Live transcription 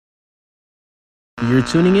You're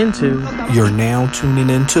tuning into. You're now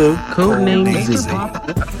tuning into Codename Z.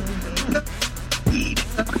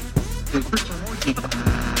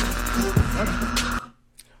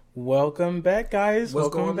 Welcome back, guys. What's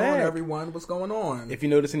Welcome going back, on, everyone? What's going on? If you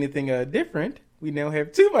notice anything different, we now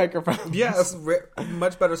have two microphones. Yes,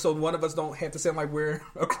 much better. So one of us don't have to sound like we're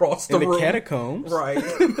across the in room. the catacombs, Right?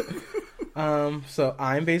 So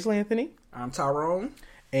I'm Basil Anthony, I'm Tyrone.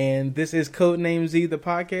 and this is Codename Z, the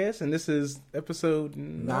podcast, and this is episode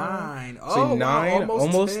 9. Oh, nine, wow,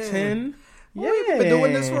 almost 10. Yeah, we've been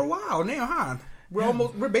doing this for a while now, huh?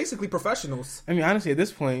 We're basically professionals. I mean, honestly, at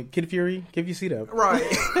this point, Kid Fury, give your seat up. Right.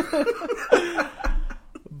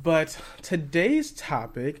 But today's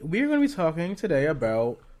topic, we're going to be talking today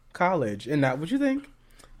about college, and not what you think,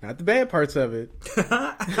 not the bad parts of it.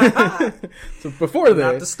 So before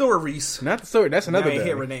that, Not the stories. not the story. That's another I ain't day.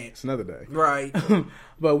 hearing that. It's another day. Right.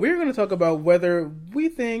 But we're going to talk about whether we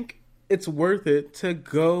think it's worth it to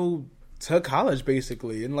go to college,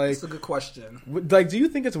 basically, and That's a good question. do you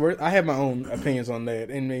think it's worth? I have my own opinions on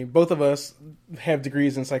that. I mean, both of us have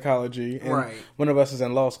degrees in psychology, and Right. one of us is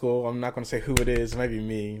in law school. I'm not going to say who it is. Maybe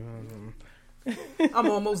me.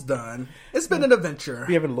 I'm almost done. It's been an adventure.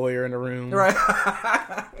 We have a lawyer in the room, Right.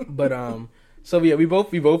 But so yeah, we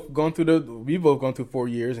both gone through 4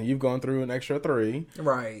 years, and you've gone through an extra 3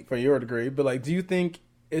 Right. for your degree. But like, do you think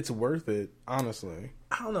it's worth it? Honestly,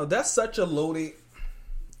 I don't know. That's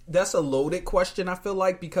a loaded question, I feel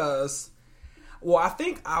like, because, well, I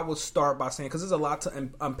think I would start by saying, because there's a lot to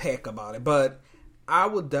unpack about it, but I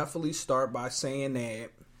would definitely start by saying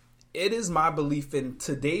that it is my belief in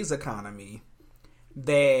today's economy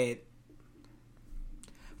that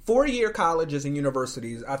 4-year colleges and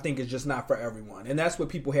universities, I think, is just not for everyone. And that's what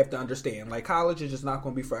people have to understand. Like, college is just not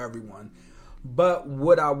going to be for everyone. But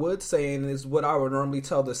what I would say, and is what I would normally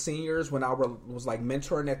tell the seniors when I was like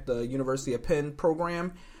mentoring at the University of Penn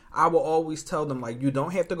program, I will always tell them, like, you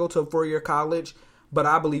don't have to go to a 4-year college, but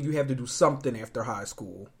I believe you have to do something after high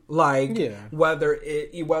school. Like, whether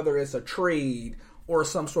it's a trade or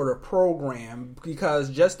some sort of program, because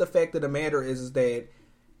just the fact of the matter is that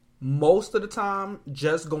most of the time,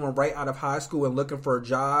 just going right out of high school and looking for a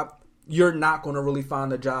job, you're not going to really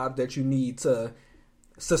find a job that you need to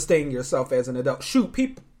sustain yourself as an adult. Shoot,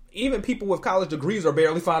 even people with college degrees are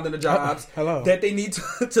barely finding the jobs that they need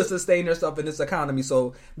to sustain themselves in this economy.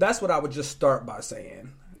 So that's what I would just start by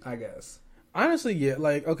saying, I guess. honestly, yeah.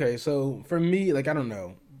 Like, okay, so for me, like, I don't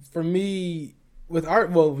know. For me, with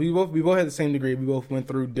art, well, we both had the same degree. We both went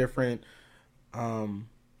through different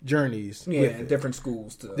journeys. Yeah, different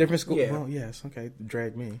schools too. Different schools. Yeah. Well, yes, okay.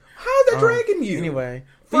 Drag me. How's that dragging you? Anyway.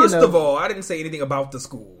 First of all, I didn't say anything about the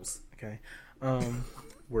schools. Okay.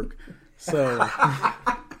 Work. So,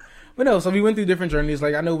 but no, so we went through different journeys.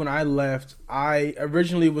 Like, I know when I left, I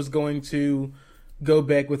originally was going to go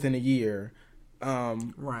back within a year.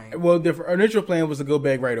 Right. Well, the initial plan was to go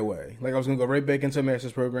back right away. Like, I was going to go right back into a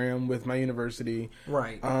master's program with my university.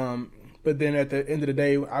 Right. But then at the end of the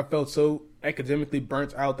day, I felt so academically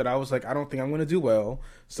burnt out that I was like, I don't think I'm going to do well.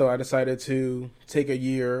 So I decided to take a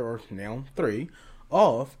year, or now 3,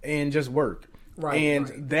 off and just work. Right.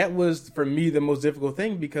 And that was, for me, the most difficult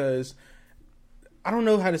thing, because I don't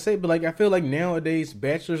know how to say it, but like, I feel like nowadays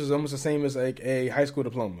bachelor's is almost the same as like a high school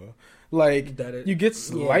diploma. Like, you get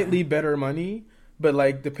slightly better money, but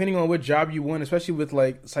like, depending on what job you want, especially with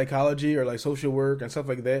like psychology or like social work and stuff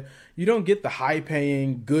like that, you don't get the high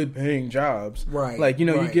paying, good paying jobs. Right. Like, you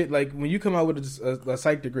know, you get like, when you come out with a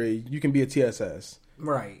psych degree, you can be a TSS.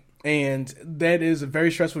 Right. And that is a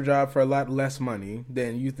very stressful job for a lot less money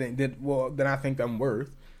than you think than I think I'm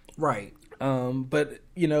worth. Right. But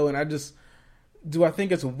you know, and do I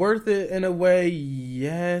think it's worth it in a way?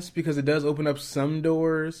 Yes, because it does open up some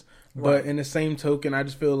doors. But in the same token, I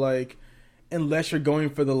just feel like unless you're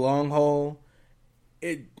going for the long haul,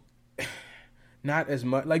 it not as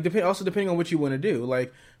much. Like, depending on what you want to do.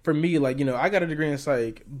 Like, for me, like, you know, I got a degree in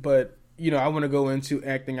psych, but you know, I want to go into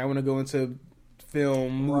acting. I want to go into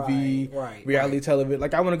film, movie, reality television.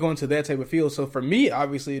 Like, I want to go into that type of field. So for me,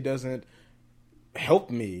 obviously, it doesn't help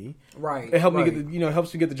me. Right. It helped me get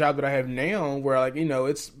helps me get the job that I have now, where, like, you know,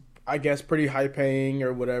 it's, I guess, pretty high paying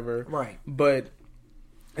or whatever. Right. But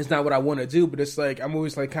it's not what I want to do. But it's like, I'm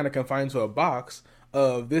always like kind of confined to a box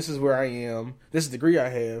of, this is where I am, this is the degree I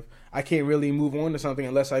have. I can't really move on to something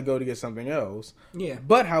unless I go to get something else. Yeah.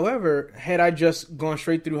 But however, had I just gone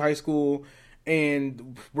straight through high school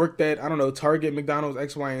and worked at, I don't know, Target, McDonald's,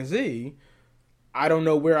 X, Y, and Z, I don't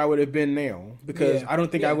know where I would have been now, because I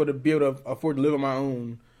don't think I would have been able to afford to live on my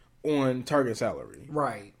own on Target salary.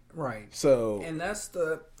 Right, right. So, and that's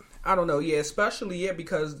the, I don't know, especially,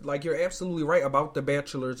 because, like, you're absolutely right about the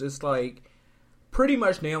bachelor's. It's like, pretty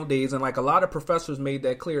much nowadays, and like a lot of professors made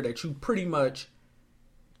that clear, that you pretty much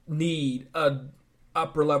need a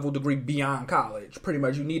upper level degree beyond college. Pretty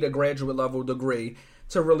much you need a graduate level degree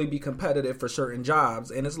to really be competitive for certain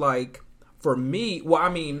jobs. And it's like, for me,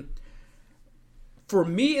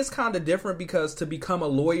 it's kind of different, because to become a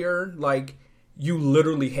lawyer, like, you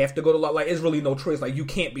literally have to go to law. Like, it's really no choice. Like, you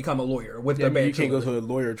can't become a lawyer with the bachelor. You can't go to a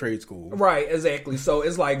lawyer trade school. Right, exactly. So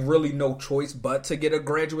it's like really no choice but to get a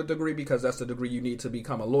graduate degree, because that's the degree you need to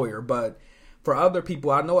become a lawyer. But for other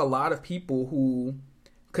people, I know a lot of people who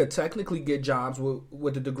could technically get jobs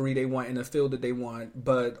with the degree they want in the field that they want,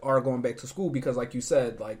 but are going back to school because, like you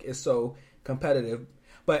said, like, it's so competitive.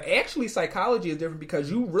 But actually, psychology is different, because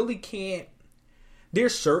you really can't.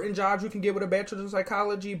 There's certain jobs you can get with a bachelor's in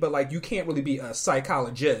psychology, but like, you can't really be a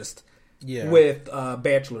psychologist with a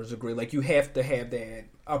bachelor's degree. Like, you have to have that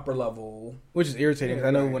upper level. Which is irritating, because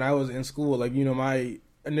I know when I was in school, like, you know, my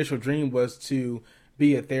initial dream was to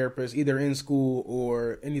be a therapist, either in school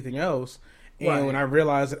or anything else. And when I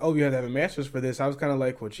realized that, oh, you have to have a master's for this, I was kind of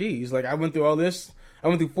like, well, geez, like, I went through all this. I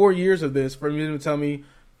went through 4 years of this for me to tell me,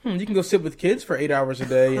 you can go sit with kids for 8 hours a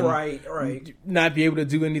day and right. not be able to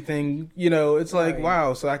do anything. You know, it's like,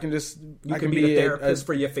 wow, so I can just... You can be a therapist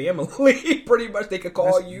for your family. Pretty much, they could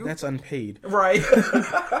call you. That's unpaid. Right.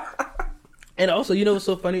 And also, you know, it's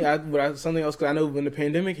so funny, something else, because I know when the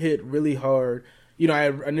pandemic hit really hard, you know, I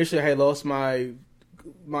initially had lost my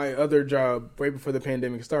other job right before the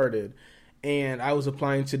pandemic started, and I was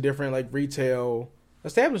applying to different, like, retail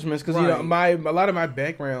establishments, because, you know, a lot of my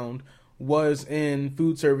background was in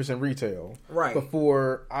food service and retail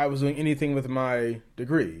before I was doing anything with my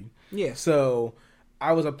degree. Yeah. So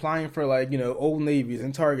I was applying for, like, you know, Old Navy's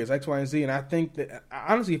and Targets, X, Y, and Z, and I think that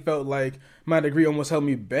I honestly felt like my degree almost held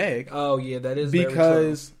me back. Oh, yeah, that is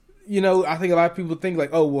because, very true. You know, I think a lot of people think,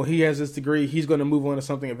 like, oh, well, he has this degree, he's going to move on to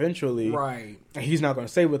something eventually. Right. And he's not going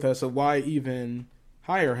to stay with us, so why even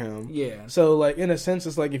hire him? Yeah. So, like, in a sense,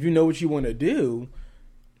 it's like, if you know what you want to do,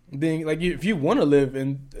 then, like, if you want to live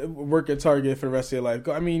and work at Target for the rest of your life,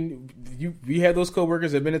 I mean, we had those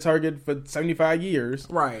coworkers that have been at Target for 75 years.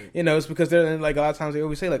 Right. You know, it's because they're, like, a lot of times they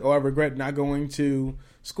always say, like, oh, I regret not going to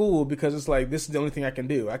school, because it's like, this is the only thing I can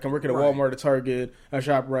do. I can work at a Walmart, a Target, a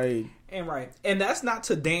ShopRite. And that's not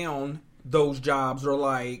to down those jobs or,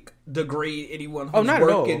 like, degrade anyone who's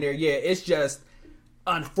working there. Yeah, it's just,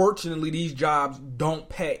 unfortunately, these jobs don't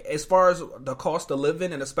pay. As far as the cost of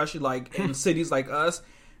living, and especially, like, in cities like us,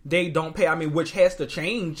 they don't pay. I mean, which has to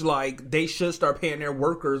change. Like, they should start paying their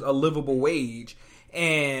workers a livable wage.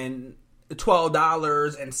 And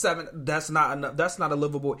 $12 and $7, that's not enough. That's not a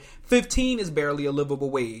livable. $15 is barely a livable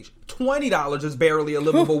wage. $20 is barely a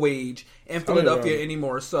livable wage in Philadelphia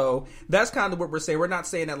anymore. So that's kind of what we're saying. We're not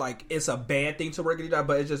saying that, like, it's a bad thing to work at a job,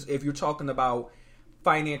 but it's just, if you're talking about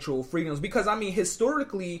financial freedoms, because I mean,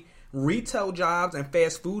 historically, retail jobs and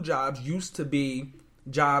fast food jobs used to be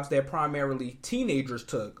jobs that primarily teenagers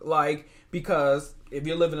took. Like, because if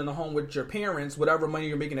you're living in a home with your parents, whatever money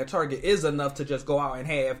you're making at Target is enough to just go out and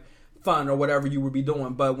have fun or whatever you would be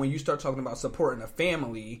doing. But when you start talking about supporting a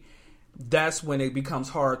family, that's when it becomes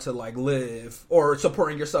hard to, like, live, or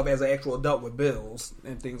supporting yourself as an actual adult with bills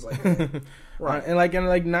and things like that. Right.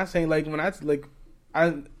 And not saying, like, when I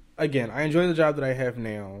enjoy the job that I have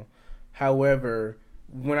now. However,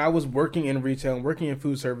 when I was working in retail and working in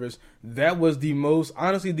food service, that was the most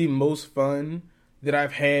fun that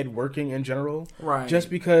I've had working in general. Right. Just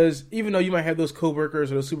because, even though you might have those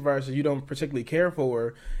coworkers or those supervisors you don't particularly care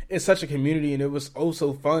for, it's such a community, and it was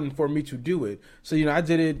also fun for me to do it. So, you know, I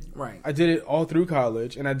did it. Right. I did it all through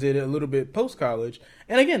college, and I did it a little bit post college.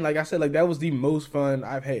 And again, like I said, like, that was the most fun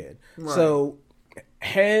I've had. Right. So,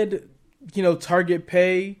 had, you know, Target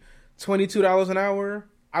pay $22 an hour,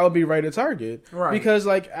 I would be right at Target. Right. Because,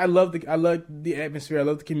 like, I love the atmosphere. I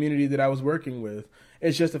love the community that I was working with.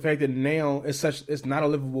 It's just the fact that now it's not a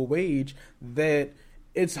livable wage, that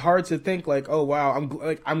it's hard to think, like, oh wow,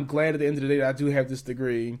 I'm glad at the end of the day that I do have this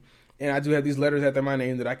degree and I do have these letters after my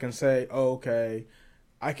name that I can say, oh, okay,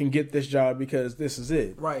 I can get this job because this is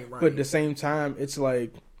it. Right. But at the same time, it's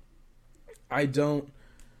like,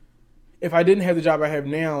 if I didn't have the job I have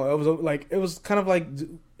now, it was kind of like,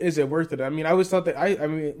 is it worth it? I mean, I always thought that I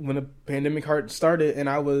mean, when the pandemic started, and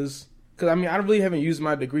I really haven't used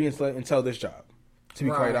my degree until this job, to be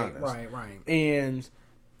quite honest. Right. And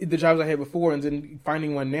the jobs I had before, and then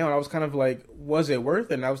finding one now, and I was kind of like, was it worth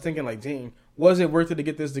it? And I was thinking, like, dang, was it worth it to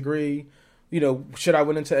get this degree? You know, should I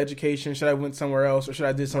went into education? Should I went somewhere else? Or should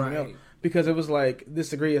I did something else? Because it was like, this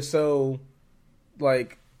degree is so,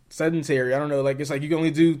 like, sedentary. I don't know, like, it's like you can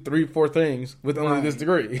only do 3-4 things with only this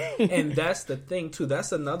degree. And that's the thing too.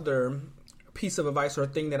 That's another piece of advice or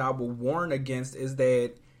thing that I will warn against is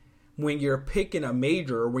that when you're picking a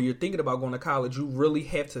major or when you're thinking about going to college, you really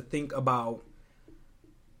have to think about,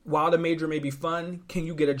 while the major may be fun, can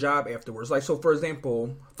you get a job afterwards? Like, so for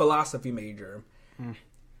example, philosophy major.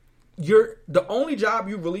 The only job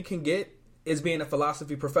you really can get is being a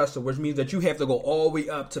philosophy professor, which means that you have to go all the way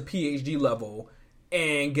up to PhD level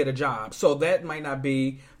and get a job. So that might not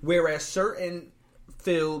be, whereas certain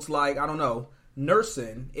fields like, I don't know,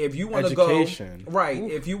 nursing, if you want to go, right,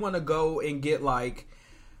 if you want to go and get like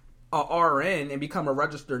a RN and become a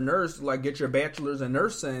registered nurse, like get your bachelor's in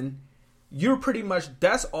nursing, you're pretty much,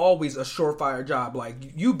 that's always a surefire job.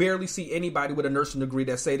 Like, you barely see anybody with a nursing degree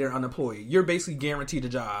that say they're unemployed. You're basically guaranteed a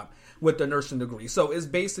job with the nursing degree. So it's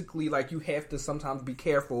basically like you have to sometimes be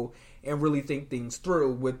careful and really think things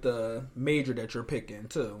through with the major that you're picking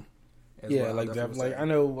too. Yeah, well, like that. Like I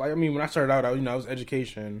know, like I mean, when I started out, I was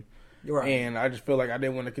education, right, and I just feel like I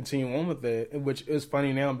didn't want to continue on with it, which is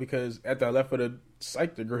funny now because after I left with a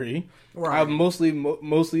psych degree, right, I mostly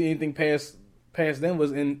anything past then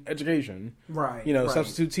was in education, right? You know, right,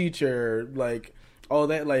 substitute teacher, like all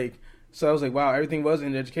that, like. So I was like, wow, everything was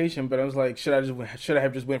in education, but I was like, should I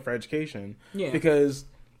have just went for education? Yeah, because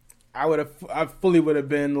I fully would have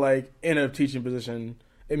been like in a teaching position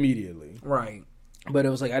immediately, right? But it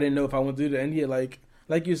was like I didn't know if I wanted to do that, and yeah, like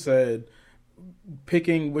you said,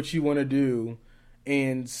 picking what you want to do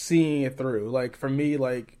and seeing it through. Like for me,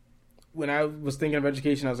 like when I was thinking of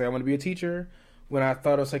education, I was like, I want to be a teacher. When I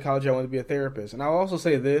thought of psychology, I wanted to be a therapist. And I'll also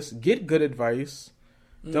say this: get good advice.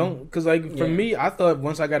 Don't, because like for me, I thought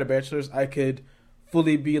once I got a bachelor's, I could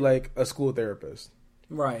fully be like a school therapist.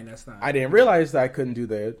 Right, that's not. I didn't realize that I couldn't do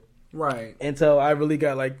that. Right, until I really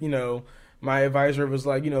got like, you know, my advisor was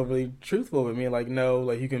like, you know, really truthful with me, like, no,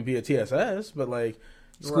 like you can be a TSS, but like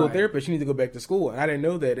school therapist, you need to go back to school. And I didn't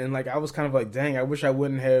know that, and like I was kind of like, dang, I wish I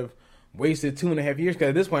wouldn't have wasted 2.5 years, because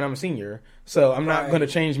at this point I'm a senior, so I'm not going to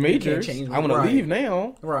change majors. I want to leave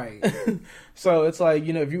now. Right. So it's like,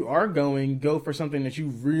 you know, if you are going, go for something that you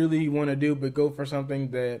really want to do, but go for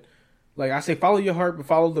something that, like I say, follow your heart, but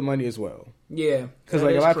follow the money as well. Yeah. Because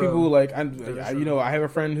like a lot of people, like I you know, I have a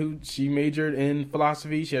friend who she majored in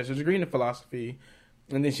philosophy. She has a degree in philosophy,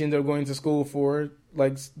 and then she ended up going to school for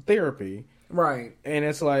like therapy. Right. And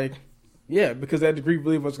it's like, yeah, because that degree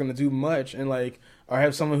really wasn't going to do much, and like, or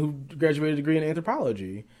have someone who graduated a degree in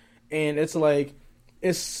anthropology. And it's like,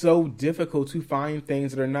 it's so difficult to find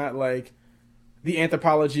things that are not like the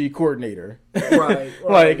anthropology coordinator. Right.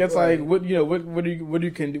 Like, it's like, what, you know, what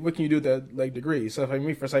can you do with that like degree? So for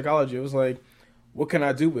me, for psychology, it was like, what can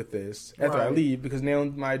I do with this after I leave? Because now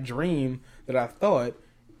my dream that I thought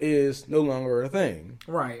is no longer a thing.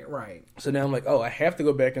 Right, right. So now I'm like, oh, I have to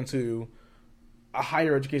go back into a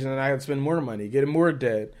higher education, and I have to spend more money, get more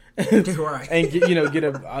debt, right, and get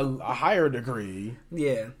a higher degree.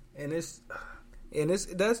 Yeah, and that's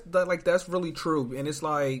really true, and it's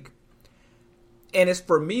like, and it's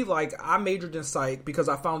for me, like I majored in psych because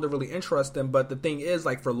I found it really interesting. But the thing is,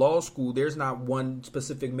 like for law school, there's not one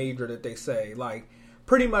specific major that they say like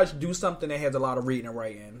pretty much do something that has a lot of reading and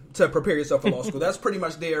writing to prepare yourself for law school. That's pretty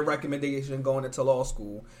much their recommendation going into law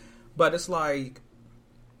school. But it's like,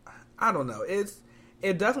 I don't know.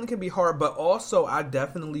 It definitely can be hard, but also I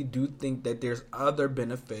definitely do think that there's other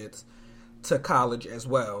benefits to college as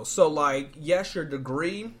well. So like, yes, your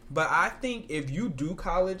degree, but I think if you do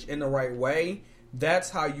college in the right way, that's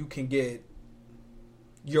how you can get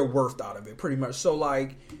your worth out of it, pretty much. So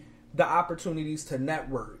like, the opportunities to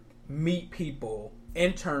network, meet people,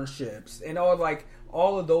 internships, and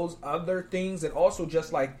all of those other things, and also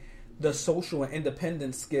just like the social and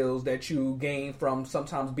independent skills that you gain from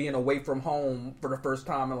sometimes being away from home for the first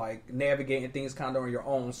time and like navigating things kind of on your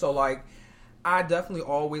own. So like, I definitely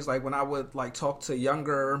always, like when I would like talk to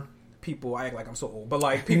younger people, I act like I'm so old, but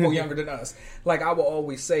like people younger than us, like I will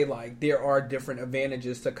always say like there are different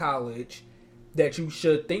advantages to college that you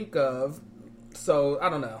should think of. So I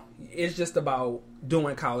don't know, it's just about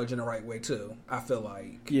doing college in the right way too, I feel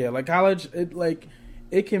like. Yeah, like college,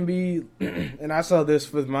 it can be, and I saw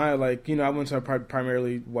this with my, like, you know, I went to a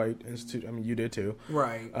primarily white institute. I mean, you did too.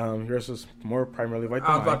 Right. Yours was more primarily white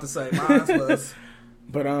than mine. I was about to say, mine was.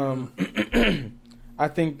 But I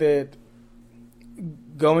think that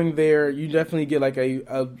going there, you definitely get like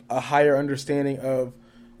a higher understanding of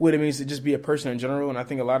what it means to just be a person in general. And I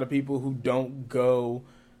think a lot of people who don't go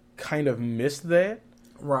kind of miss that.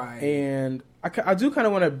 Right. And I do kind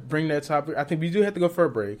of want to bring that topic. I think we do have to go for a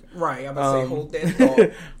break. Right. I'm going to say hold that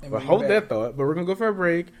thought. But hold that thought. But we're going to go for a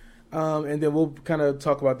break. And then we'll kind of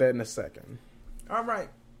talk about that in a second. All right.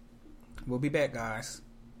 We'll be back, guys.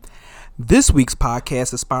 This week's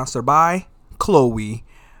podcast is sponsored by Chloe.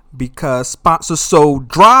 because sponsors so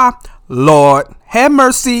dry. Lord, have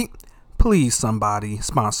mercy. Please, somebody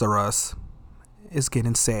sponsor us. It's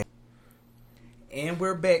getting sad. And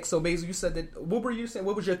we're back. So basically, you said that. What were you saying?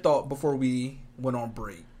 What was your thought before we went on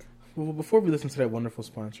break? Well, before we listen to that wonderful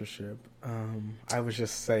sponsorship, I was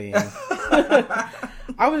just saying,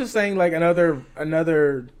 like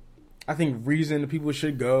another, I think reason people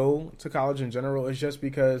should go to college in general is just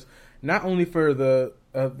because not only for the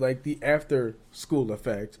after school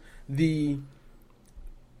effect, I don't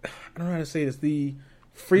know how to say this, the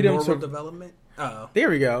freedom Moral to development. Oh, there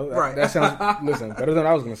we go. Right. That sounds better than what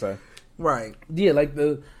I was gonna say. Right. Yeah, like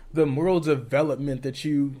the moral development that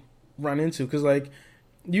you run into, because like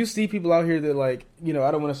you see people out here that like, you know,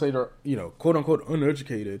 I don't want to say they're, you know, quote unquote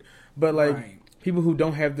uneducated, but like people who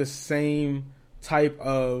don't have the same type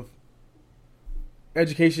of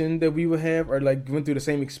education that we would have, or like went through the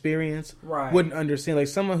same experience, wouldn't understand. Like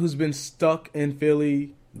someone who's been stuck in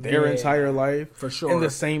Philly their entire life, for sure, in the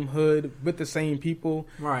same hood with the same people,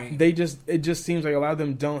 right? It just seems like a lot of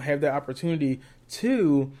them don't have the opportunity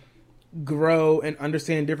to grow and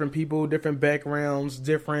understand different people, different backgrounds,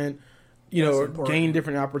 different, you know, gain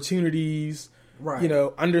different opportunities, right? You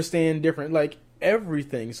know, understand different, like,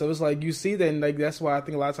 everything. So it's like you see that, and like that's why I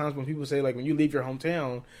think a lot of times when people say like when you leave your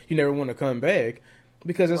hometown, you never want to come back,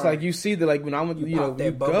 because it's like you see that like when I went, you know,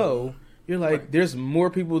 you go, you're like there's more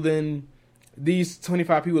people than these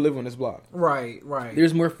 25 people live on this block. Right.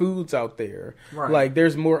 There's more foods out there. Right. Like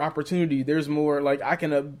there's more opportunity. There's more, like I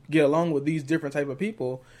can get along with these different type of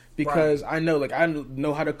people because I know, like I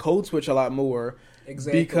know how to code switch a lot more.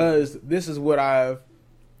 Exactly. Because this is what I've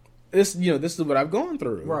gone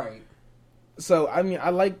through. Right. So I mean, I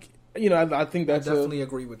like, you know, I think that's I definitely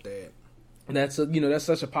agree with that. That's that's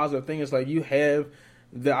such a positive thing. It's like you have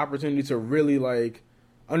the opportunity to really like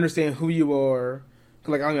understand who you are.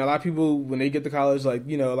 Like, I mean, a lot of people, when they get to college, like,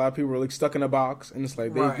 you know, a lot of people are, like, stuck in a box. And it's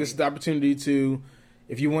like, this is the opportunity to,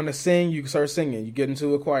 if you want to sing, you can start singing. You get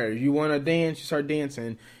into a choir. You want to dance, you start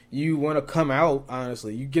dancing. You want to come out,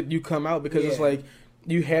 honestly. You come out because it's like,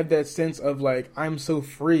 you have that sense of, like, I'm so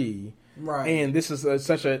free. Right. And this is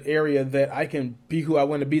such an area that I can be who I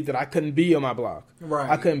want to be that I couldn't be on my block. Right.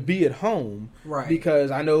 I couldn't be at home. Right. Because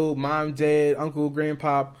I know mom, dad, uncle,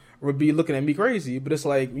 grandpa would be looking at me crazy, but it's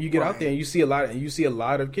like you get out there and you see a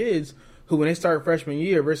lot of kids who, when they start freshman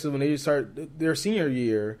year versus when they start their senior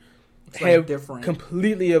year, have different,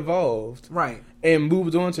 completely evolved, right, and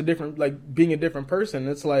moved on to different, like being a different person.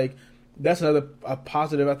 It's like that's a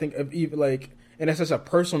positive, I think, of even like, and that's just a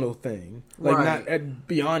personal thing, like not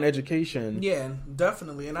beyond education. Yeah,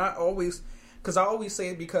 definitely. And I always say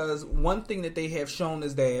it because one thing that they have shown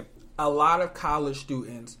is that a lot of college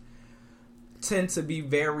students tend to be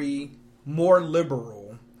very more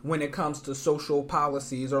liberal when it comes to social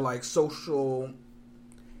policies or like social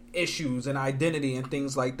issues and identity and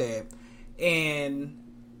things like that. And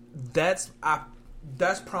that's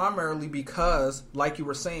primarily because, like you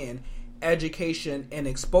were saying, education and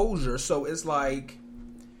exposure. So it's like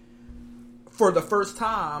for the first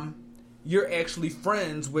time you're actually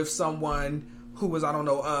friends with someone who is, I don't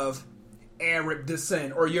know, of Arab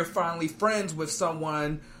descent, or you're finally friends with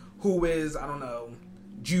someone who is, I don't know,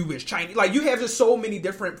 Jewish, Chinese. Like, you have just so many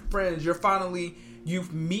different friends. You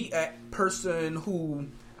meet a person who,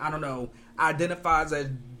 I don't know, identifies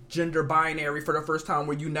as gender binary for the first time,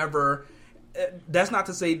 where you never, that's not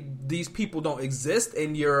to say these people don't exist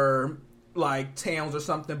in your, like, towns or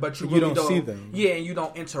something, but you really don't see them. Yeah, and you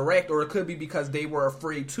don't interact, or it could be because they were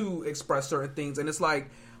afraid to express certain things. And it's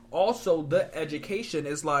like, also the education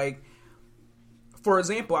is like, for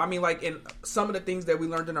example, I mean, like, in some of the things that we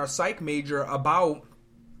learned in our psych major about,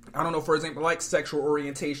 I don't know, for example, like sexual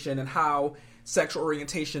orientation and how sexual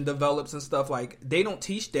orientation develops and stuff, like, they don't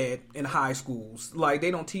teach that in high schools. Like,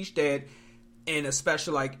 they don't teach that in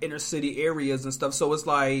especially, like, inner city areas and stuff. So it's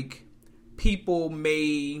like people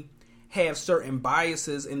may have certain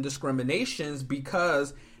biases and discriminations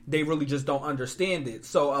because they really just don't understand it.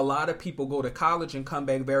 So a lot of people go to college and come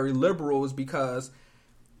back very liberal is because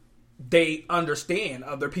they understand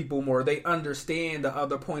other people more. They understand the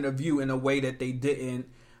other point of view in a way that they didn't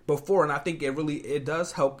before. And I think it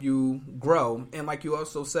does help you grow. And like you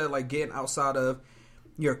also said, like getting outside of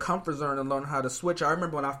your comfort zone and learn how to switch. I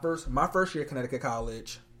remember when my first year at Connecticut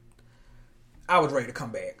College, I was ready to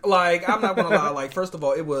come back. Like, I'm not going to lie. Like, first of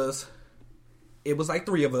all, it was like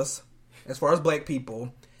 3 of us as far as black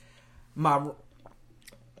people. Should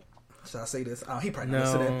I say this? He probably not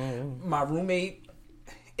listening. My roommate,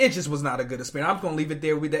 it just was not a good experience. I'm going to leave it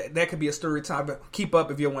there. That could be a story time, but keep up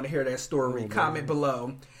if you want to hear that story. Comment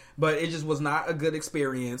below. but it just was not a good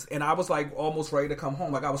experience. And I was like almost ready to come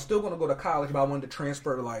home. Like I was still going to go to college, but I wanted to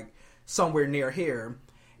transfer to like somewhere near here.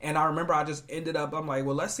 And I remember I just ended up, I'm like,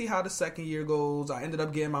 well, let's see how the second year goes. I ended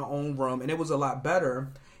up getting my own room, and it was a lot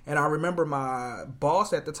better. And I remember my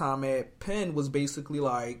boss at the time at Penn was basically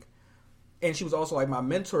like, and she was also like my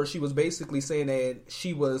mentor, she was basically saying that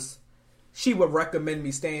she would recommend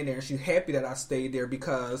me staying there, and she's happy that I stayed there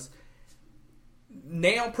because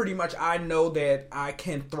now pretty much I know that I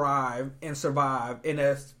can thrive and survive in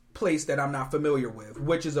a place that I'm not familiar with,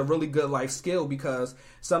 which is a really good life skill because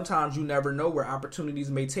sometimes you never know where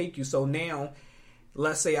opportunities may take you. So now,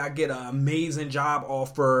 let's say I get an amazing job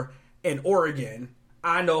offer in Oregon.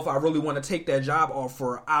 I know if I really want to take that job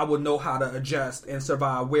offer, I would know how to adjust and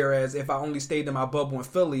survive. Whereas if I only stayed in my bubble in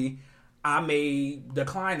Philly, I may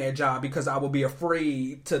decline that job because I would be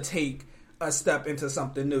afraid to take a step into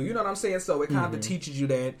something new. You know what I'm saying? So it kind of teaches you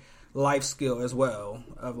that life skill as well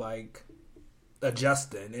of like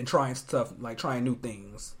adjusting and trying stuff, like trying new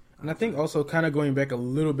things. And I think also kind of going back a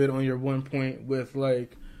little bit on your one point with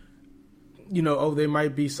like, you know, oh, they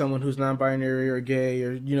might be someone who's non-binary or gay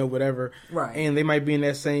or, you know, whatever. Right. And they might be in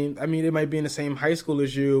that same, I mean, they might be in the same high school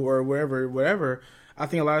as you or whatever. I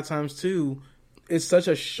think a lot of times too, it's such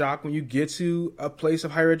a shock when you get to a place of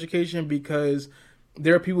higher education because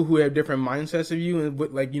there are people who have different mindsets of you and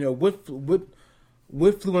what, like, you know,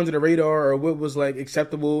 what flew under the radar or what was like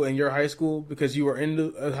acceptable in your high school because you were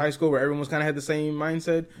in a high school where everyone's kind of had the same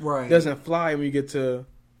mindset. Right. Doesn't fly when you get to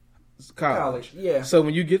college. Yeah. So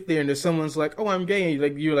when you get there and there's someone's like, oh, I'm gay,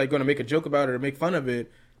 and you're like going to make a joke about it or make fun of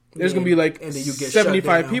it, there's going to be like and then you get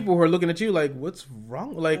 75 people who are looking at you like, what's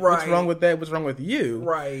wrong? Like, what's wrong with that? What's wrong with you?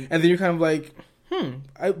 Right. And then you're kind of like,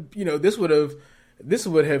 this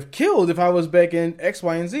would have killed if I was back in X,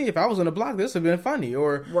 Y, and Z. If I was on the block, this would have been funny.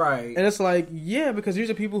 Or right. And it's like, yeah, because these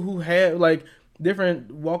are people who have like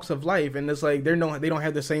different walks of life, and it's like they don't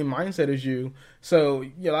have the same mindset as you. So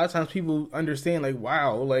a lot of times people understand like,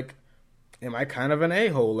 wow, like, am I kind of an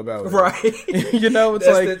a-hole about it? Right. You know, it's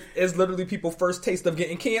it's literally people's first taste of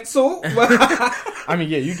getting canceled. I mean,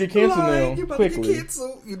 yeah, you get canceled now you're about quickly. To get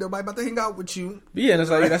canceled. You know, nobody about to hang out with you. But yeah, and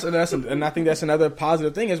it's like and I think that's another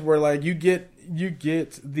positive thing is where like you get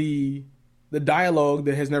the dialogue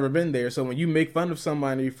that has never been there. So when you make fun of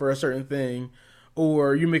somebody for a certain thing,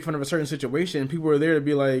 or you make fun of a certain situation, people are there to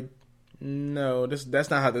be like, no,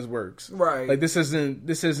 that's not how this works. Right. Like this isn't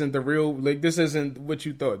the real, like this isn't what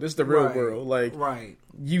you thought. This is the real world. Like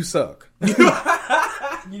you suck.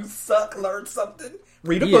 You suck. Learn something.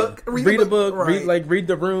 Read a book. Read a book. Right. Read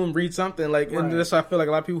The Room. Read something. Like, and that's why I feel like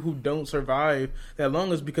a lot of people who don't survive that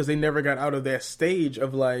long is because they never got out of that stage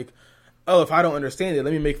of like, oh, if I don't understand it,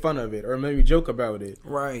 let me make fun of it or let me joke about it.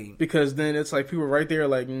 Right. Because then it's like people right there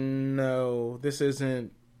like, no, this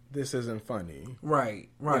isn't funny. Right.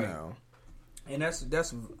 You know? And that's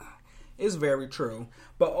it's very true.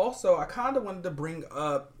 But also, I kind of wanted to bring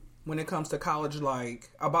up when it comes to college,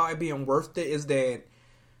 like about it being worth it, is that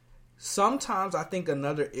sometimes I think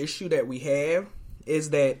another issue that we have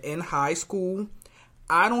is that in high school,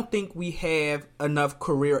 I don't think we have enough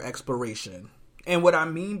career exploration. And what I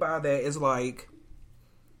mean by that is like,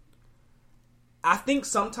 I think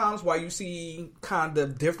sometimes why you see kind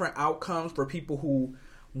of different outcomes for people who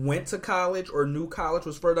went to college or knew college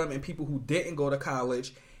was for them and people who didn't go to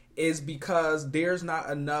college is because there's not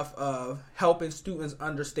enough of helping students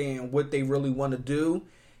understand what they really want to do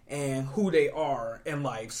and who they are in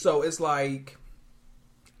life. So it's like,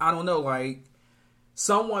 I don't know, like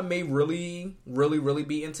someone may really, really, really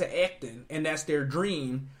be into acting and that's their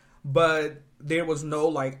dream, but there was no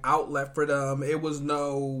like outlet for them. It was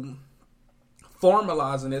no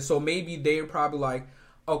formalizing it. So maybe they're probably like,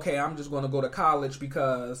 okay, I'm just going to go to college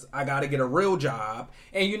because I got to get a real job.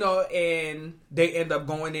 And, you know, and they end up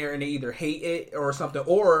going there and they either hate it or something.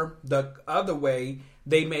 Or the other way,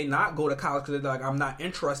 they may not go to college because they're like, I'm not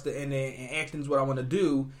interested in it and acting is what I want to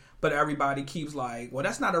do. But everybody keeps like, well,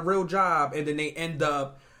 that's not a real job. And then they end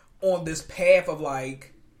up on this path of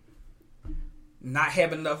like not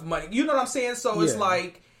having enough money. You know what I'm saying? So it's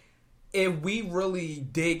like, if we really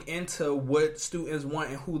dig into what students want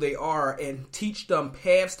and who they are and teach them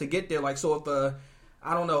paths to get there, like, so if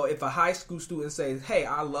if a high school student says, hey,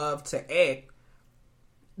 I love to act,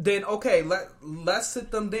 then okay, let's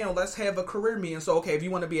sit them down. Let's have a career meeting. So, okay, if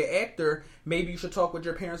you want to be an actor, maybe you should talk with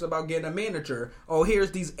your parents about getting a manager. Oh,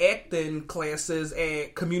 here's these acting classes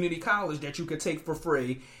at community college that you could take for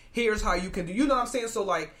free. Here's how you can do, you know what I'm saying? So,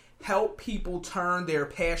 like, help people turn their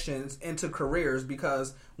passions into careers,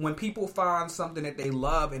 because when people find something that they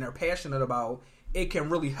love and are passionate about, it can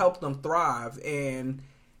really help them thrive, and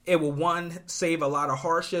it will, one, save a lot of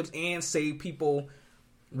hardships and save people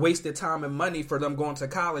wasted time and money for them going to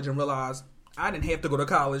college and realize I didn't have to go to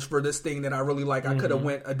college for this thing that I really like. I could have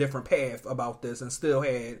went a different path about this and still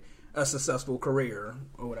had a successful career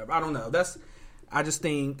or whatever. I don't know. I just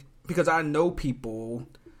think because I know people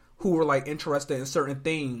who were like interested in certain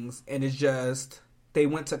things and it's just they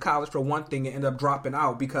went to college for one thing and ended up dropping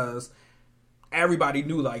out because everybody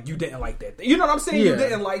knew like you didn't like that thing. You know what I'm saying? Yeah. You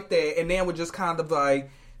didn't like that, and then would just kind of like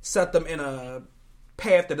set them in a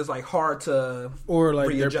path that is like hard to or like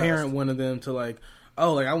readjust. Their parent wanted them to like,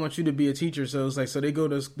 oh, like I want you to be a teacher. So it's like so they go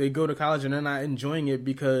to college and they're not enjoying it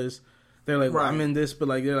because they're like, well, Right. I'm in this, but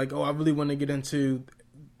like they're like, oh, I really want to get into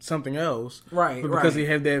something else, Right, but because right. they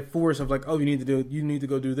have that force of like, oh, you need to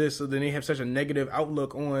go do this, so then they have such a negative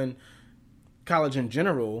outlook on college in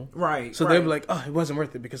general, Right, so right. they'll be like, oh, it wasn't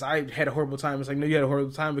worth it because I had a horrible time. It's like, no, you had a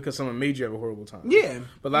horrible time because someone made you have a horrible time. Yeah,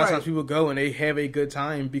 But a lot of right. times people go and they have a good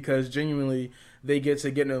time because genuinely they get to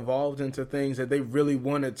get involved into things that they really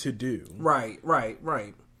wanted to do, Right.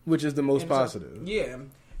 which is the most And so- positive. yeah,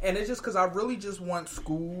 and it's just because I really just want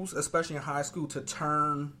schools, especially in high school, to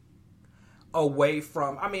turn away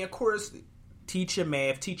from. I mean, of course, teach your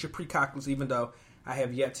math, teach your pre-calculus, even though I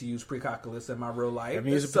have yet to use pre-calculus in my real life. Have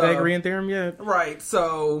you used the So- Pythagorean theorem yet? Right.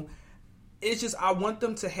 So it's just I want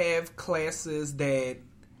them to have classes that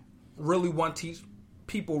really want to teach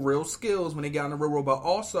people real skills when they get on the real world, but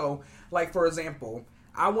also, like for example,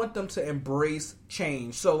 I want them to embrace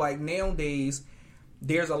change. So like nowadays,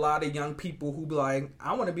 there's a lot of young people who be like,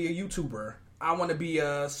 I want to be a YouTuber. I want to be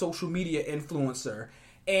a social media influencer.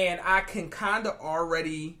 And I can kind of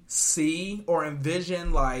already see or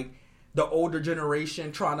envision like the older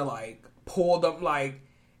generation trying to like pull them like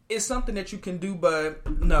it's something that you can do, but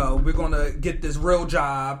no, we're gonna get this real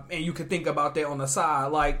job and you can think about that on the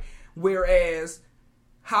side. Like whereas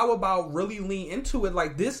how about really lean into it?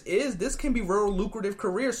 Like this can be real lucrative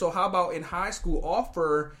career. So how about in high school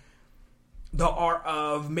offer the art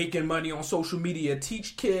of making money on social media,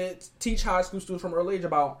 teach high school students from early age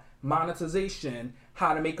about monetization,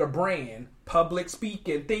 how to make a brand, public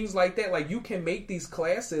speaking, things like that. Like you can make these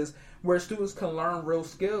classes where students can learn real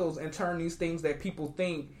skills and turn these things that people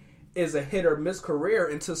think is a hit or miss career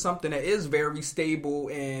into something that is very stable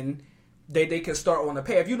and they can start on a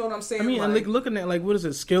path. You know what I'm saying? I mean, and like looking at like what is it,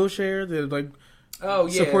 Skillshare that like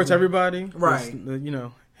supports everybody, right?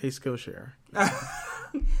 Hey Skillshare.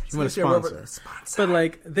 You want to sponsor. But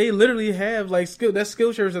like they literally have like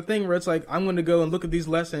Skillshare is a thing where it's like I'm going to go and look at these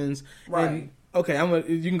lessons, right? And, okay,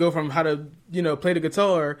 you can go from how to play the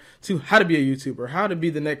guitar to how to be a YouTuber, how to be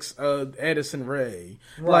the next Addison Rae.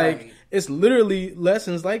 Right. Like it's literally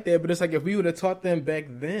lessons like that. But it's like if we would have taught them back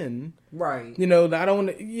then, right? I'm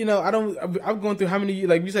going through how many,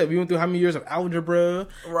 like you said, we went through how many years of algebra,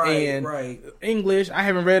 right? English. I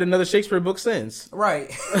haven't read another Shakespeare book since.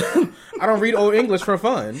 Right. I don't read old English for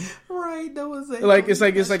fun. Right. That was it. Like it's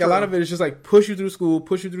like a lot of it is just like push you through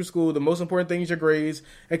school. The most important thing is your grades,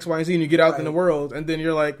 X, Y, and Z, and you get out in the world, and then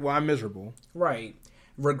you're like, well, I'm miserable. Right.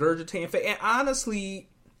 Regurgitating fact. And honestly,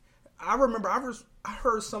 I remember I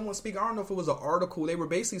heard someone speak. I don't know if it was an article. They were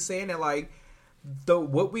basically saying that like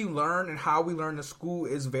what we learn and how we learn in school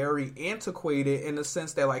is very antiquated in the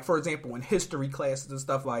sense that like, for example, in history classes and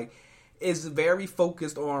stuff like. Is very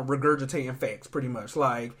focused on regurgitating facts, pretty much.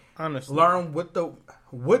 Like, honestly, learn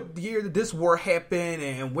what year did this war happen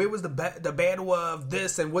and where was the battle of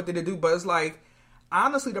this and what did it do. But it's like,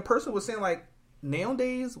 honestly, the person was saying like,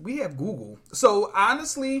 nowadays we have Google, so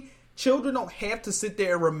honestly, children don't have to sit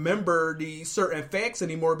there and remember these certain facts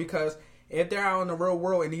anymore because if they're out in the real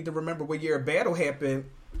world and need to remember what year a battle happened.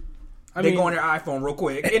 They go on their iPhone real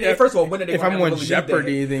quick. And first of all, when are they if I'm on really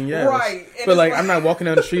Jeopardy, then yes. Right. But like, I'm not walking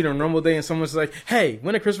down the street on a normal day and someone's like, hey,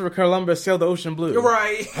 when did Christopher Columbus sail the ocean blue?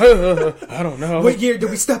 Right. I don't know. What year did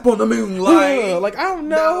we step on the moon? Like I don't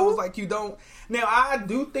know. No, like you don't. Now, I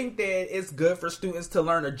do think that it's good for students to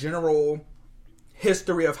learn a general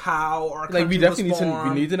history of how our country we definitely was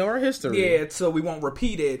formed. we need to know our history. Yeah, so we won't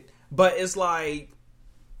repeat it. But it's like,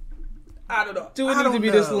 I don't know. Do it need to be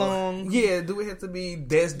this long? Yeah, do it have to be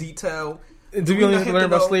this detailed? Do we only have to learn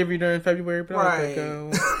about slavery during February? Right.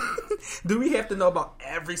 Do we have to know about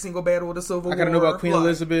every single battle of the Civil War? I gotta know about Queen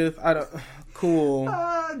Elizabeth. I don't. Cool.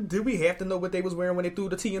 Do we have to know what they was wearing when they threw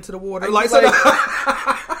the tea into the water? Do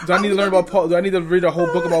I need to learn about Paul? Do I need to read a whole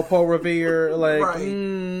book about Paul Revere? Like, right.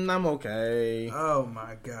 I'm okay. Oh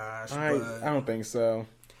my gosh. I don't think so.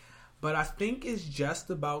 But I think it's just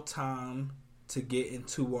about time to get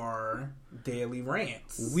into our daily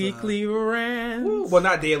rants. Weekly rants. Well,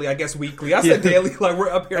 not daily, I guess weekly. I said daily, like we're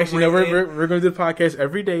up here. Actually, no, we're going to do the podcast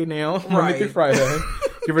every day now, Monday through Friday.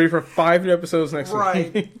 Get ready for 5 new episodes next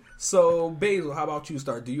week. So, Basil, how about you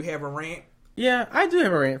start? Do you have a rant? Yeah, I do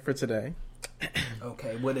have a rant for today.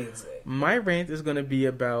 Okay, what is it? My rant is going to be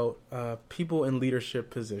about people in leadership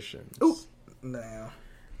positions. Ooh, now.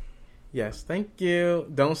 Yes, thank you.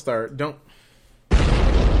 Don't start. Don't.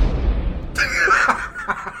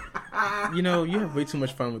 You know, you have way too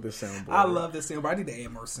much fun with this soundboard. I love this soundboard. I need to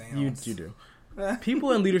add more sounds. You do.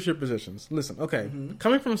 People in leadership positions. Listen, okay.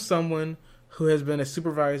 Coming from someone who has been a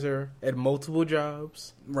supervisor at multiple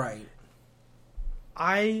jobs. Right.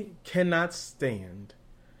 I cannot stand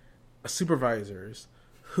supervisors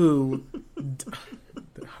who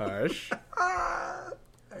hush,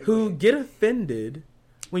 who get offended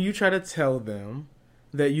when you try to tell them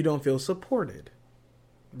that you don't feel supported.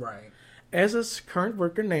 Right. As a current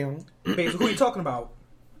worker now, Basically, who are you talking about?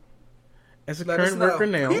 As a Let current us know. worker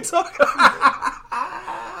now, Who you talking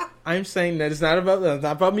about? I'm saying that it's not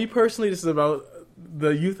about me personally. This is about the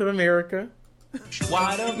youth of America.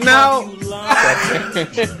 Why the No. fuck you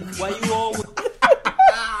lying? Why you always...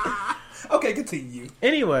 Okay, continue.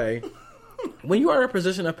 Anyway, when you are in a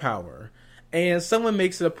position of power and someone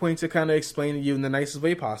makes it a point to kind of explain to you in the nicest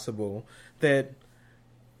way possible that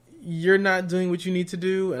you're not doing what you need to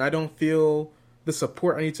do and I don't feel the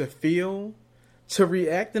support I need to feel, to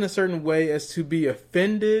react in a certain way as to be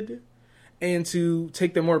offended and to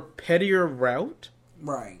take the more pettier route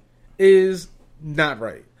Right. is not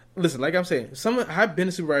right. Listen, like I'm saying, I've been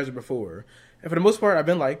a supervisor before, and for the most part, I've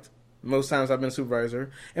been liked. Most times, I've been a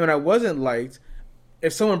supervisor, and when I wasn't liked,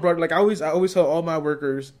 if someone brought I always tell all my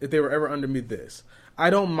workers if they were ever under me this: I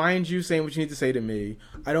don't mind you saying what you need to say to me.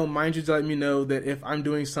 I don't mind you to let me know that if I'm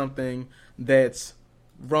doing something that's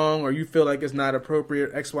wrong or you feel like it's not appropriate,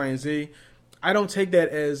 X, Y, and Z. I don't take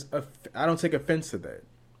that I don't take offense to that.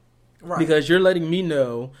 Right. Because you're letting me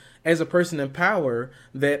know as a person in power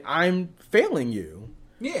that I'm failing you.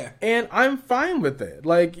 Yeah. And I'm fine with that.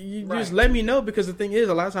 Like, you just let me know, because the thing is,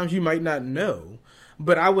 a lot of times you might not know.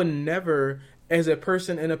 But I would never, as a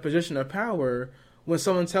person in a position of power, when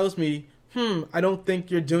someone tells me, I don't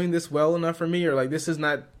think you're doing this well enough for me, or like this is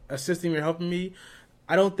not assisting me or helping me,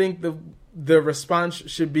 I don't think the response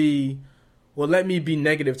should be, well, let me be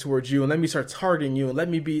negative towards you and let me start targeting you and let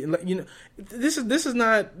me be, you know, this is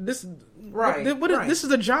not this. Right. This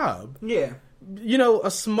is a job. Yeah. You know,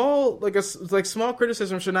 a small small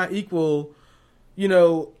criticism should not equal, you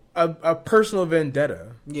know, a personal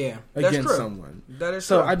vendetta. Yeah. Against someone. That is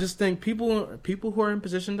so true. I just think people who are in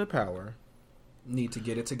positions of power need to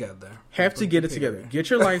get it together. Have to get it together. Get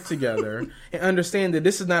your life together and understand that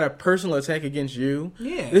this is not a personal attack against you.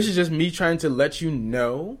 Yeah. This is just me trying to let you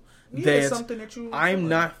know that something that I'm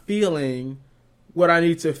not feeling what I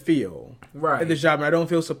need to feel at this job. And I don't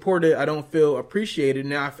feel supported. I don't feel appreciated.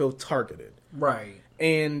 Now I feel targeted. Right.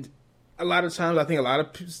 And a lot of times, I think a lot of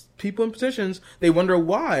people in positions, they wonder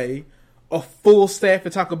why a full staff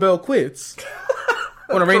at Taco Bell quits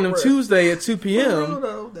on a random Tuesday at 2 p.m.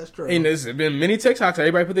 No, that's true. And there's been many TikToks.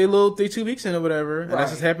 Everybody put their 2 weeks in or whatever. And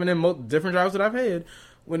that's just happened in different jobs that I've had.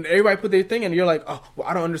 When everybody put their thing in, you're like, oh, well,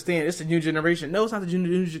 I don't understand. It's the new generation. No, it's not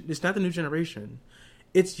the new generation.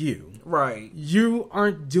 It's you. Right. You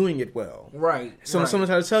aren't doing it well. Right. So when someone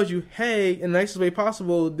tries to tell you, hey, in the nicest way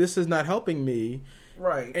possible, this is not helping me.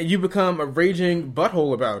 Right. And you become a raging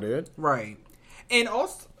butthole about it. Right. And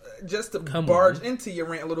also, just to barge into your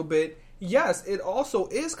rant a little bit, yes, it also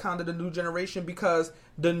is kind of the new generation, because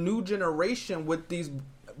the new generation, with these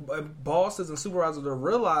bosses and supervisors are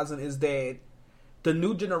realizing, is that the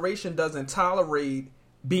new generation doesn't tolerate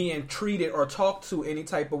being treated or talked to any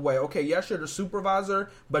type of way. Okay, yes, you're the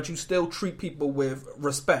supervisor, but you still treat people with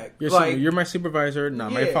respect. You're my supervisor,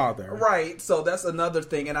 not my father. Right. So that's another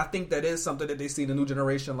thing, and I think that is something that they see the new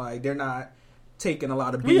generation, like they're not taking a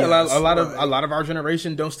lot of BS. Yeah, a lot of our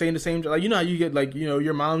generation don't stay in the same job. Like, you know how you get, like, you know,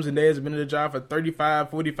 your moms and dads have been in the job for 35,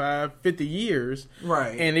 45, 50 years.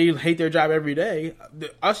 Right. And they hate their job every day.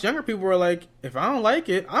 Us younger people are like, if I don't like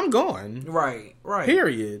it, I'm gone. Right.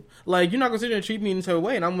 Period. Like, you're not going to sit there and treat me in a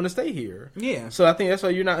way, and I'm going to stay here. Yeah. So I think that's why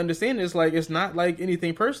you're not understanding. It's like, it's not like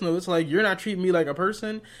anything personal. It's like, you're not treating me like a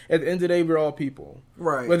person. At the end of the day, we're all people.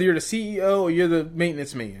 Right. Whether you're the CEO or you're the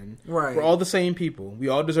maintenance man. Right. We're all the same people. We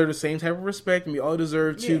all deserve the same type of respect, and we all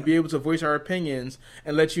deserve to be able to voice our opinions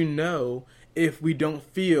and let you know if we don't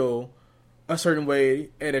feel a certain way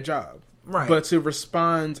at a job. Right. But to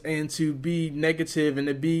respond and to be negative and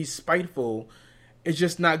to be spiteful is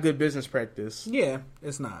just not good business practice. Yeah,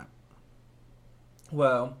 it's not.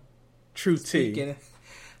 Well, true tea.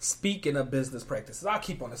 Speaking of business practices, I'll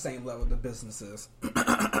keep on the same level the businesses.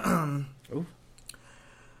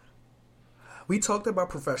 We talked about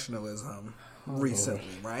professionalism recently,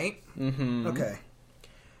 right? Mm-hmm. Okay.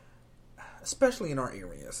 Especially in our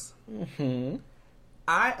areas. Mm-hmm.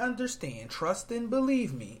 I understand, trust and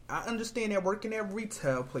believe me, I understand that working at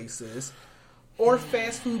retail places or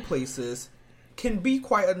fast food places can be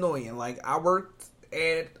quite annoying. Like, I worked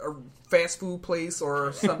at a fast food place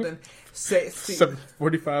or something.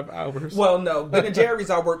 45 hours. Well, no. Ben and Jerry's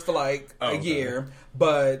I worked for like a Okay. year,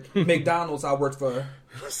 but McDonald's I worked for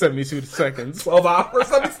 72 seconds. 12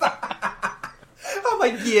 hours. I'm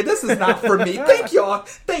like, yeah, this is not for me. Thank y'all.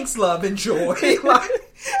 Thanks, love, enjoy.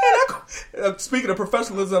 Speaking of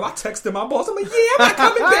professionalism, I texted my boss. I'm like, yeah, I'm not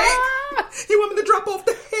coming back. You want me to drop off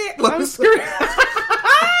the hat? I'm scared.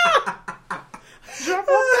 Drop off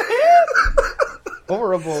the hat?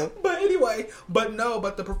 Horrible. But anyway, but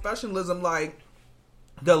the professionalism, like,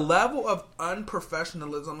 the level of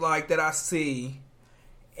unprofessionalism, like, that I see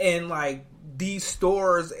in, like, these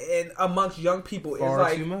stores and amongst young people Far is,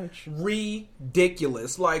 like, too much.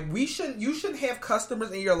 ridiculous. Like, you shouldn't have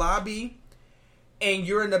customers in your lobby and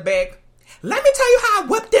you're in the back. Let me tell you how I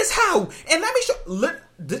whipped this hoe. And let me show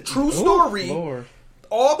the true story. Lord.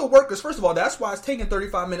 All the workers, first of all, that's why it's taking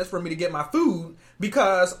 35 minutes for me to get my food,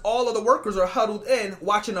 because all of the workers are huddled in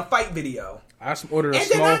watching a fight video. I ordered a And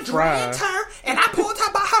then small I fry. dragged her and I pulled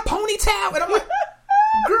her by her ponytail. And I'm like,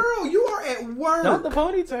 girl, you are at work. Not the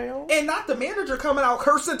ponytail. And not the manager coming out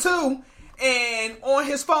cursing too. And on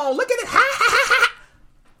his phone, look at it. Ha ha ha ha.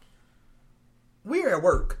 We're at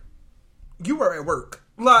work. You are at work.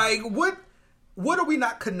 Like, what are we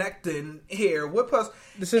not connecting here? What plus?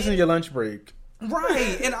 This isn't your lunch break.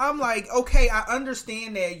 Right. And I'm like, okay, I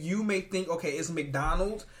understand that you may think, okay, it's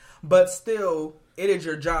McDonald's, but still, it is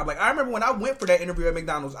your job. Like, I remember when I went for that interview at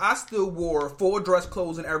McDonald's, I still wore full dress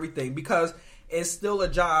clothes and everything because it's still a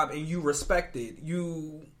job and you respect it.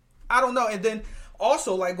 I don't know. And then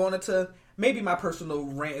also, like, going into, maybe my personal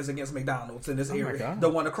rant is against McDonald's in this area. God. The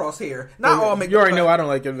one across here. Not all McDonald's. You already know I don't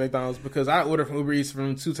like it at McDonald's because I ordered from Uber Eats from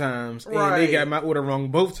them 2 times and Right. they got my order wrong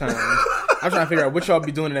both times. I'm trying to figure out what y'all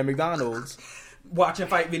be doing at McDonald's Watching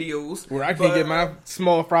fight videos. where I can't get my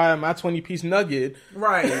small fry and my 20-piece nugget.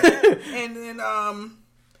 Right. and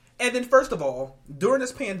then first of all, during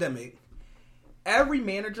this pandemic, every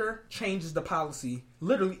manager changes the policy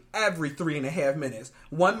literally every 3.5 minutes.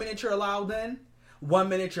 1 minute you're allowed in, 1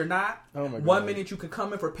 minute you're not. Oh my God. 1 minute you can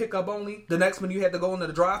come in for pickup only. The next minute you have to go into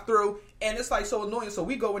the drive-thru, and it's like so annoying. So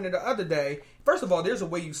we go in there the other day. First of all, there's a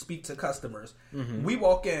way you speak to customers. Mm-hmm. We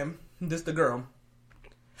walk in. This the girl.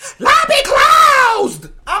 Lobby closed.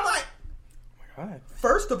 I'm like. God.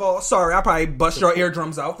 First of all, sorry, I probably bust your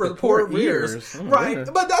eardrums out for the poor ears. Oh my Right. goodness.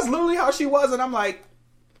 But that's literally how she was. And I'm like,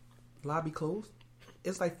 lobby closed?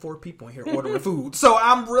 It's like 4 people in here ordering food. So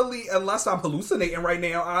I'm really, unless I'm hallucinating right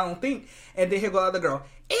now, I don't think. And then here go the other girl.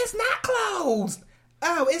 It's not closed.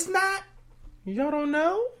 Oh, it's not. Y'all don't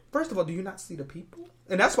know? First of all, do you not see the people?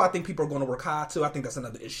 And that's why I think people are going to work hard too. I think that's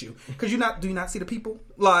another issue. Because do you not see the people?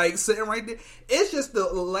 Like, sitting right there? It's just the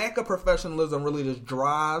lack of professionalism really just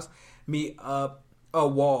drives me up a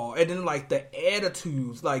wall. And then, like, the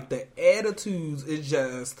attitudes is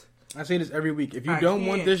just... I say this every week. If you I don't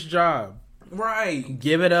want can't. this job, Right.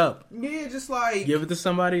 give it up. Yeah, just like... Give it to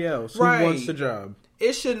somebody else who Right. wants the job.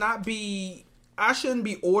 It should not be... I shouldn't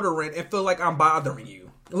be ordering and feel like I'm bothering you.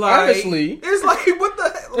 Like, Honestly. it's like, what the...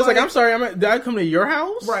 It's like I'm sorry, did I come to your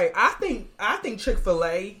house? Right. I think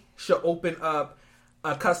Chick-fil-A should open up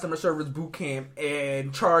a customer service boot camp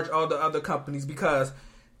and charge all the other companies, because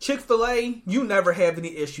Chick-fil-A, you never have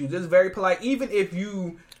any issues. It's very polite. Even if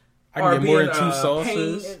you I can get more than 2 pain,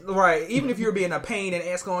 sauces. right. Even if you're being a pain and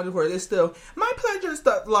asking on for it, it's still my pleasure and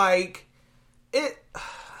stuff. Like, it...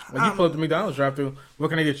 When you pull up the McDonald's drive-thru, what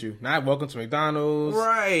can I get you? Not welcome to McDonald's.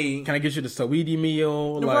 Right. Can I get you the Saweetie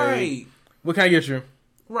meal? Like, Right. What can I get you?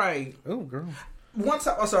 Right. Oh, girl. One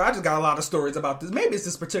time, oh, sorry, I just got a lot of stories about this. Maybe it's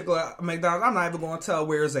this particular McDonald's. I'm not even going to tell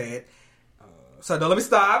where it's at. So no, let me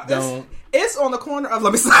stop. Don't. It's on the corner of.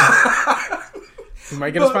 Let me stop. You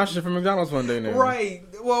might get a sponsorship from McDonald's one day now. Right.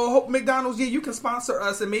 Well, McDonald's, yeah, you can sponsor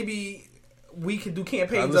us, and maybe we can do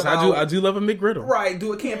campaigns about. I do love a McGriddle. Right.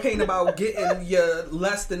 Do a campaign about getting your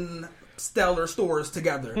less than stellar stores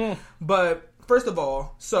together. But first of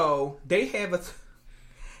all, so they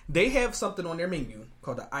have something on their menu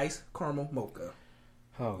called the iced caramel mocha.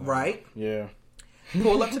 Oh, Right. yeah.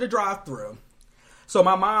 Pull up to the drive-thru. So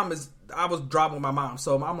I was driving with my mom.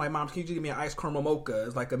 So I'm like, Mom, can you just give me an iced caramel mocha?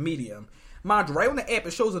 It's like a medium. Mind you, right on the app,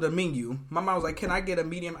 it shows her the menu. My mom was like, can I get a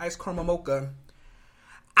medium iced caramel mocha?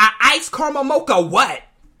 Iced caramel mocha what?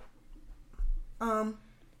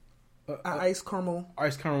 Iced caramel.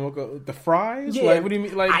 Iced caramel mocha. The fries? Yeah. Like, what do you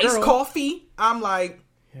mean? Like, iced girl. coffee? I'm like,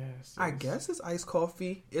 Yes. I guess it's iced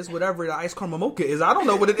coffee. It's whatever the iced caramel mocha is. I don't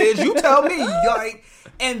know what it is. You tell me. Like,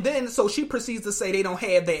 and then so she proceeds to say they don't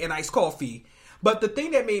have that in iced coffee. But the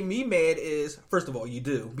thing that made me mad is, first of all, you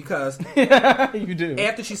do. Because You do.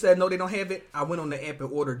 after she said, no, they don't have it, I went on the app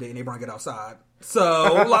and ordered it, and they brought it outside.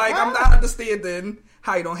 So, like, I'm not understanding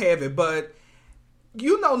how you don't have it. But,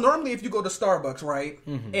 you know, normally if you go to Starbucks, right,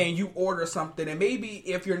 and you order something, and maybe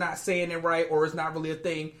if you're not saying it right or it's not really a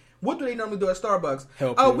thing, what do they normally do at Starbucks?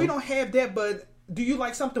 Help Oh, you. we don't have that, but do you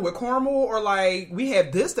like something with caramel? Or, like, we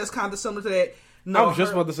have this that's kind of similar to that. No, I was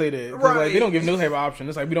just about to say that. 'Cause, Right. Like, they don't give no type of option.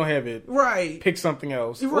 It's like, we don't have it. Right. Pick something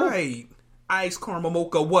else. Right. Iced caramel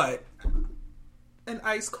mocha what? An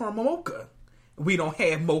iced caramel mocha. We don't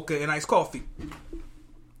have mocha and iced coffee.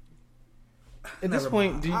 At this Never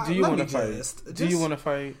point, mind. do you Let want to me fight? just- Do you want to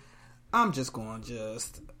fight? I'm just going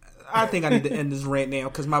I think I need to end this rant now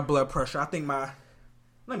because my blood pressure, I think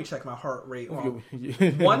let me check my heart rate.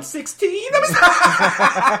 116? Let me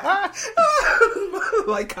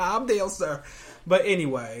like, calm down, sir. But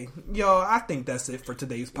anyway, y'all, I think that's it for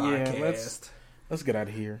today's podcast. Yeah, let's get out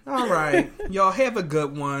of here. All right. Y'all have a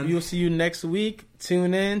good one. We'll see you next week.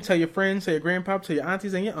 Tune in. Tell your friends, tell your grandpa, tell your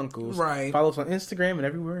aunties and your uncles. Right. Follow us on Instagram and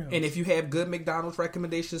everywhere else. And if you have good McDonald's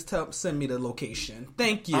recommendations, send me the location.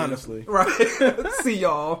 Thank you. Honestly. Right. See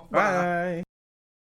y'all. Bye.